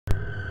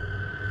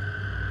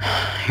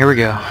here we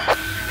go. You are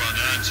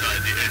now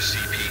inside the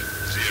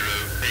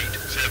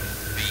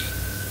SCP-087-B.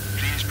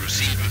 Please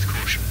proceed with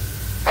caution.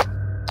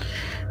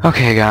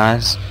 Okay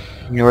guys,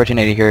 Iori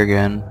 1080 here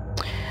again.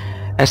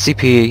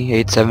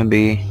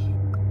 SCP-087-B,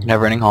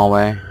 Never-Ending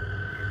Hallway,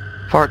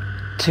 Part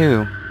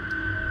 2.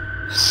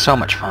 So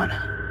much fun.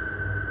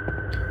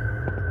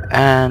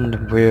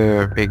 And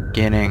we're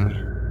beginning.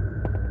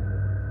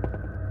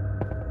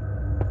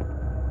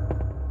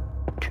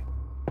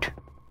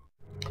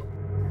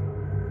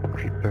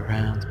 Creep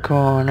around the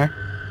corner.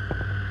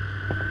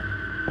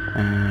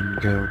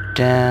 And go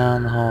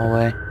down the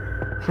hallway.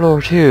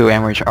 Floor 2,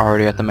 and we're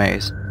already at the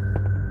maze.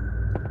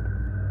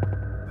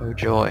 Oh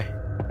joy.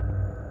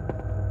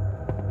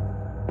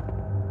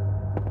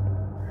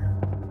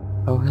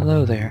 Oh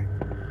hello there.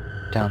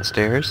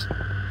 Downstairs.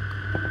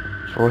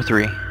 Floor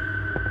 3. Okay.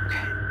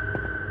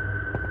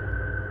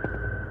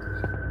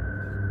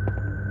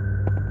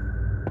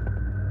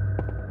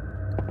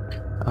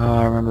 Oh,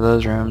 I remember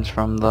those rooms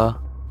from the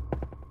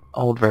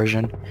old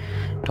version.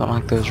 Don't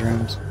like those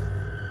rooms.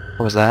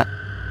 What was that?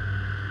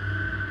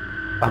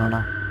 I don't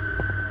know.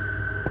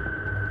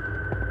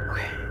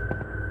 Okay.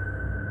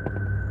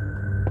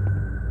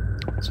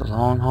 It's a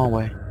long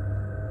hallway.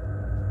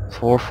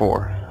 Floor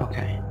 4.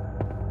 Okay.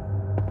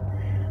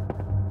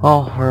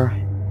 Well, we're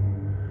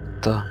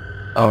the...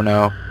 Oh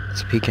no,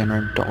 it's a peek-in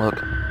room. Don't look.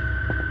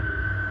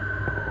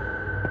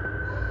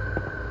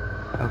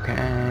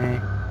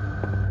 Okay.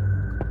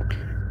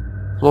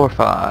 Floor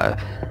 5.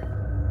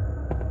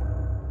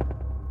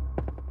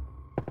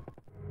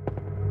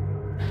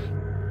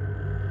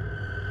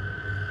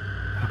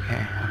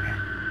 Okay.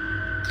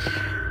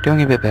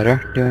 Doing a bit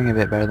better. Doing a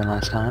bit better than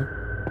last time.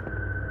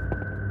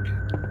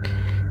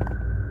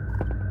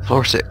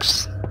 Floor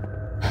 6.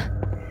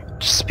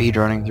 Just speed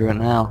running through it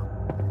now.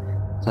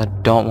 I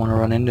don't want to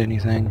run into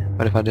anything,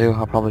 but if I do,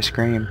 I'll probably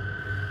scream.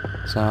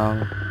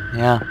 So,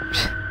 yeah.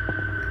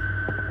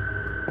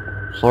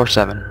 Floor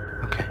 7.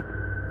 Okay.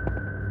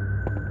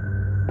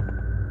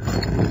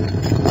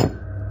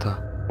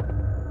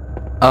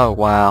 Oh,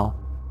 wow.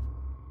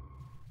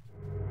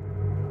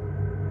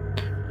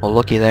 Well,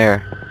 looky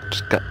there.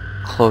 Just got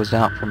closed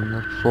out from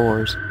the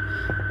floors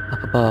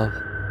up above.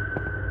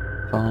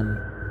 Fun.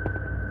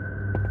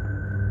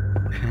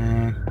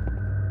 Okay.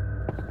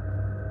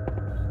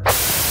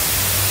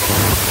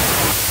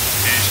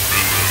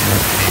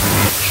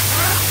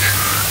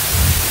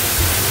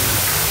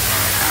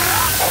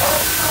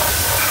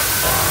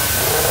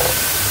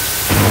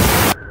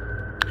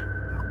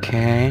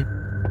 Okay.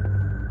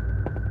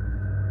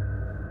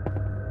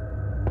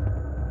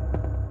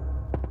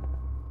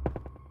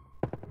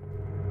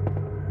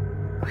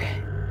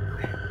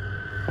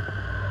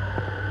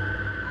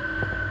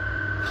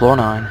 Floor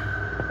 9.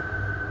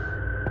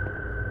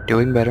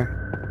 Doing better.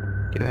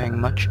 Doing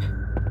much.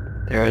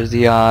 There's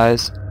the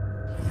eyes.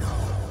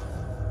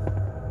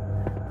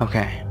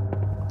 Okay.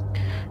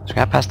 So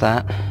got past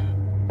that.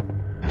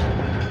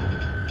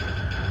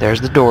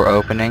 There's the door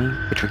opening,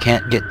 which we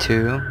can't get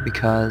to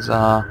because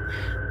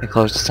they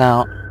closed us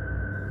out.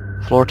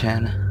 Floor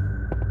 10.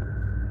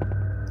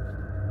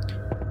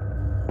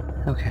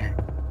 Okay.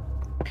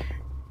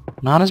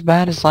 Not as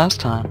bad as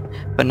last time,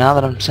 but now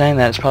that I'm saying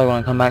that, it's probably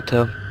going to come back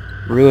to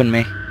ruin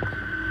me.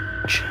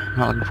 Which I'm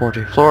not looking forward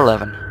to. Floor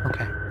 11.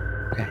 Okay.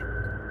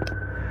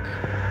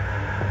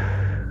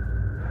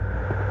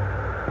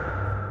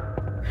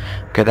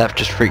 Okay, that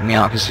just freaked me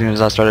out because as soon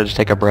as I started to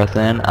take a breath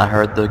in, I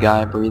heard the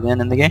guy breathe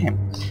in the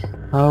game.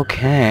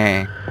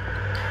 Okay.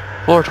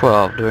 Floor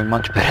 12, doing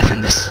much better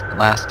than this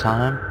last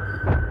time.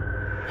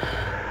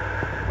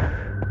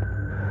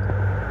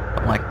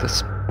 Don't like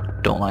this.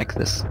 Don't like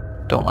this.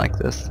 Don't like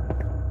this.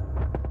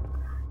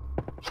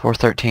 Floor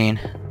 13.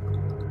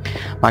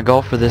 My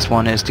goal for this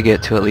one is to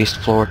get to at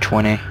least floor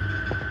 20.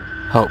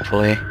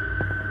 Hopefully.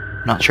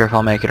 Not sure if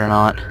I'll make it or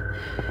not.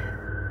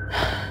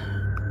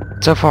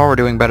 So far we're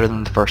doing better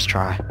than the first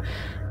try.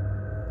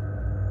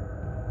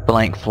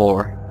 Blank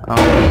floor. Oh.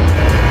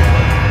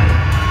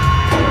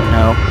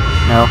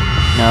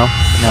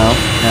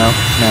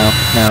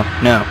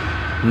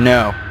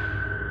 No.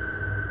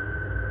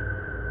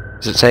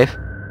 Is it safe?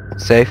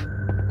 Safe?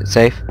 It's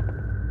safe?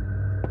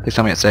 Please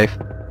tell me it's safe.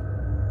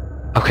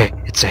 Okay,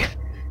 it's safe.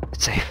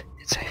 It's safe.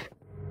 It's safe.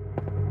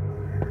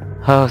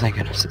 Oh, thank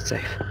goodness it's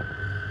safe.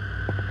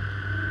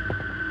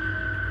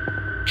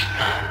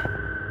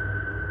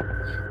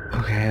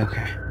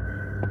 Okay.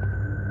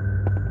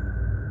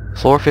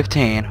 Floor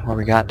 15, where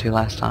we got to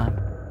last time.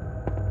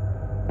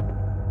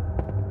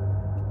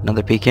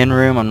 Another peek-in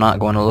room. I'm not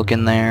going to look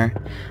in there.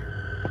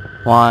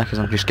 Why? Because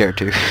I'm too scared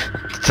to.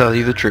 To tell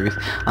you the truth,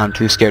 I'm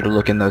too scared to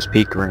look in those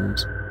peek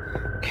rooms.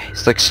 Okay,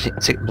 16.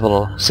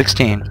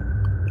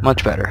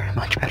 Much better.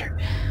 Okay.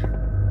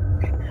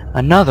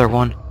 Another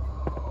one.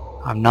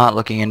 I'm not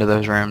looking into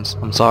those rooms.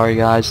 I'm sorry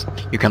guys.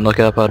 You can look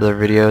it up other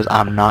videos.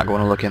 I'm not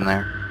going to look in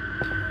there.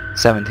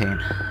 17.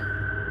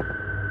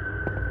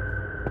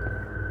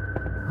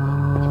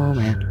 Oh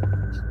man.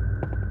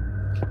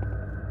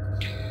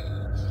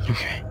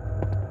 Okay.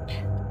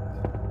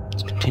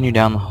 Let's continue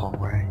down the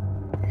hallway.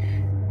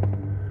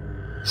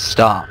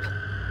 Stop.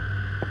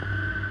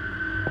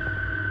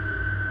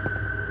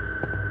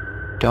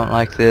 Don't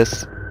like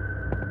this.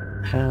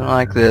 I don't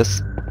like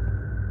this.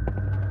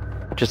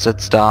 Just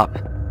said stop.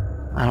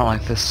 I don't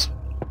like this.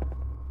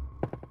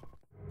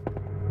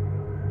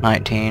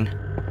 19.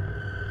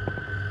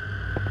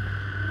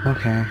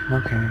 Okay,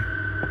 okay.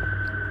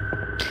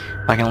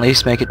 I can at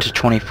least make it to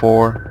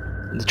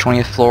 24, the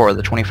 20th floor or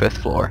the 25th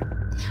floor.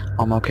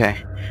 I'm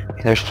okay.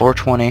 There's floor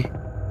 20.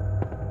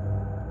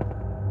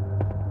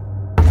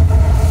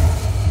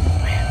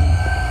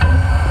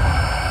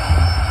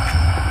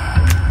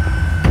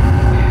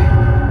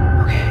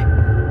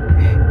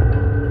 Okay.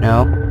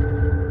 No?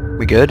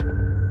 We good?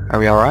 Are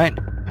we alright?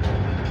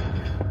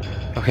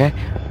 Okay.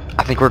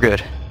 I think we're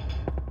good.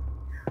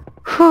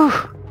 Whew.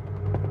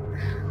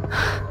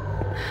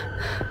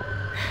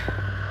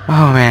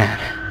 Oh man.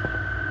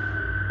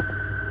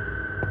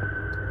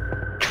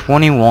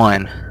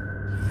 21.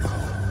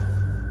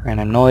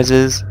 Random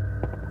noises.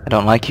 I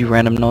don't like you,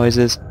 random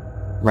noises.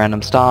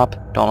 Random stop.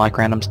 Don't like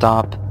random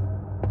stop.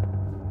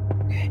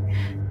 Okay.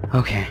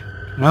 Okay.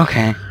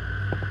 Okay.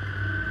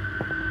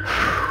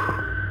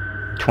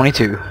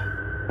 22.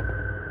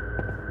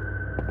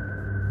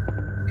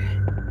 Okay.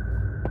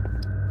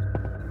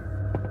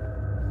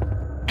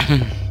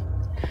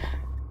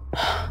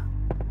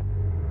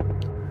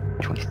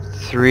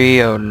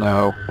 23. Oh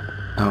no.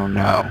 Oh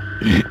no.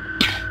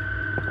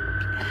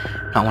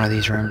 Not one of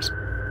these rooms.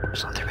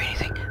 Please don't let there be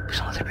anything. Please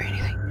don't let there be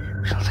anything.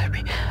 Please don't let there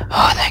be...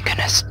 Oh, thank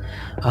goodness.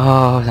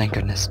 Oh, thank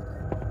goodness.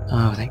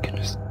 Oh, thank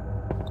goodness.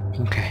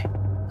 Okay.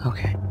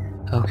 Okay.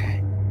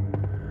 Okay.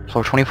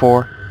 Floor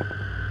 24.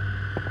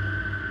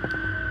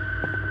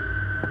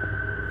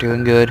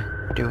 Doing good.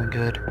 Doing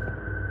good.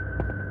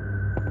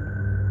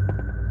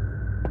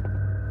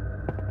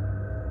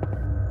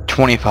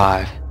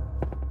 $25.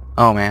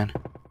 Oh man.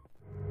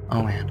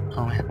 Oh man.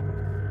 Oh man.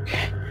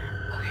 Okay.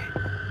 Okay.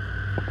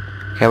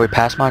 Okay, we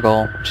passed my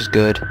goal, which is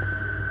good.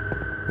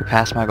 We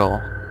passed my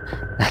goal.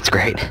 That's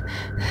great.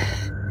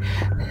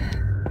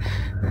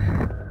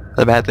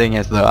 The bad thing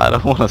is though, I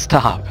don't want to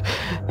stop.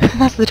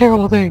 That's the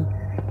terrible thing.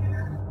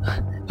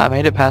 I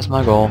made it past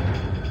my goal,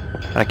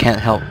 but I can't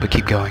help but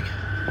keep going.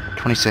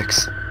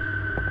 26.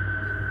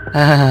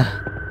 I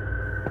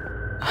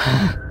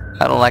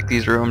don't like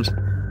these rooms.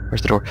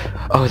 Where's the door?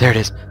 Oh, there it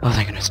is. Oh,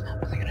 thank goodness.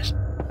 Oh, thank goodness.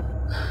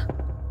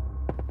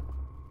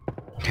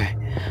 Okay.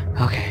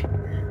 Okay.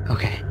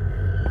 Okay.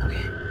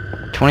 Okay.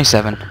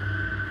 27.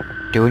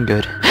 Doing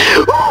good.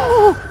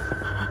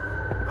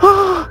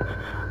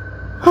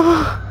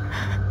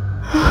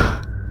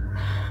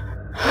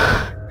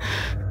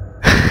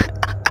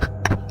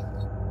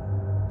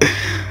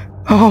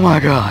 Oh my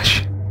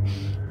gosh.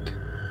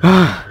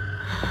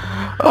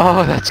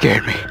 Oh, that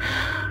scared me.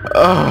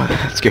 Oh,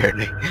 that scared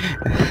me.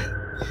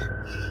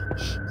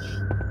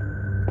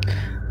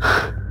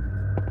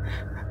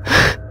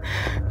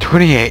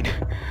 $28.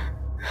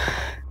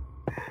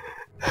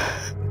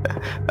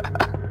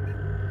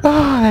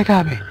 Oh, that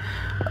got me.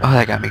 Oh,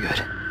 that got me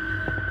good.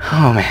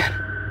 Oh man.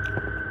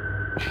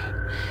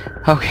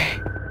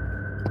 Okay.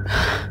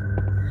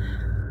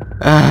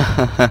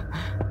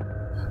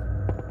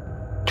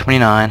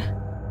 29.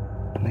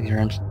 These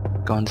rooms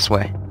going this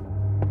way.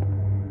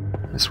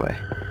 This way.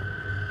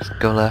 Just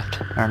go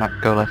left. Or not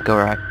go left, go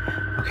right.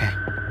 Okay.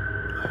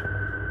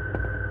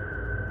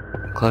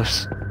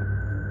 Close.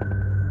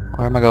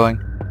 Where am I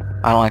going?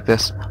 I don't like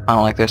this. I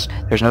don't like this.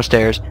 There's no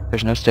stairs.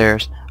 There's no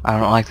stairs. I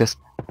don't like this.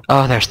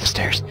 Oh, there's the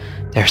stairs.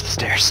 There's the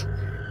stairs.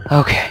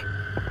 Okay.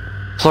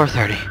 Floor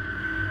 30.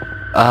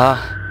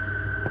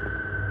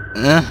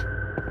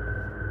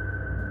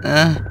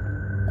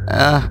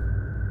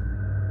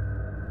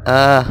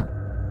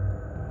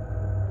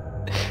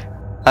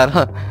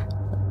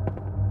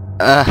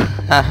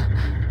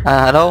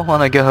 I don't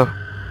want to go.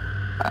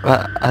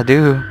 But I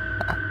do.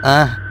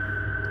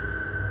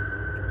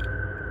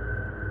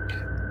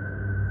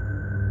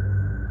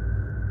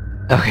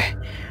 Okay.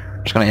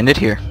 I'm just gonna end it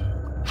here.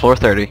 Floor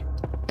 30.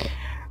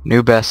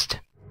 New best.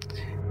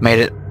 Made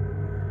it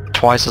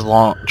twice as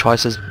long,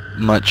 twice as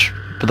much,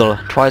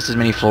 twice as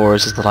many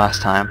floors as the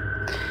last time.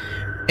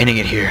 Ending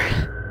it here.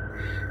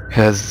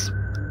 Because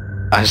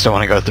I just don't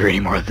want to go through any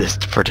more of this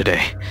for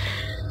today.